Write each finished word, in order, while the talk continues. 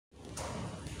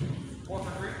4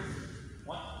 for 3.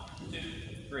 1, 2,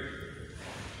 3.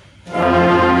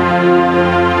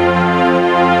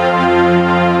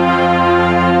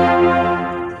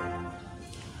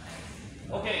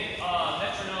 Okay,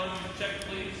 metronome check,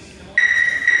 please.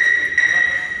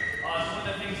 One of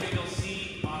the things that you'll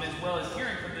see as well as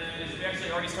hearing from them is we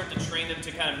actually already start to train them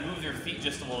to kind of move their feet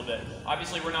just a little bit.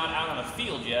 Obviously, we're not out on a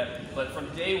field yet, but from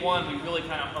day one, we really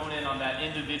kind of hone in on that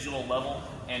individual level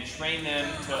and train them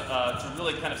to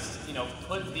really kind of, you know,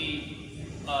 put the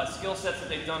skill sets that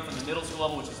they've done from the middle school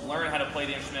level, which is learn how to play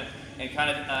the instrument, and kind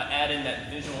of add in that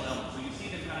visual element. So you see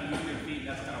them kind of move their feet, and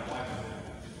that's kind of why we're doing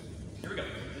it. Here we go.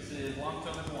 This is long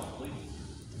toe number 1, please.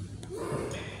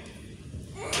 Okay.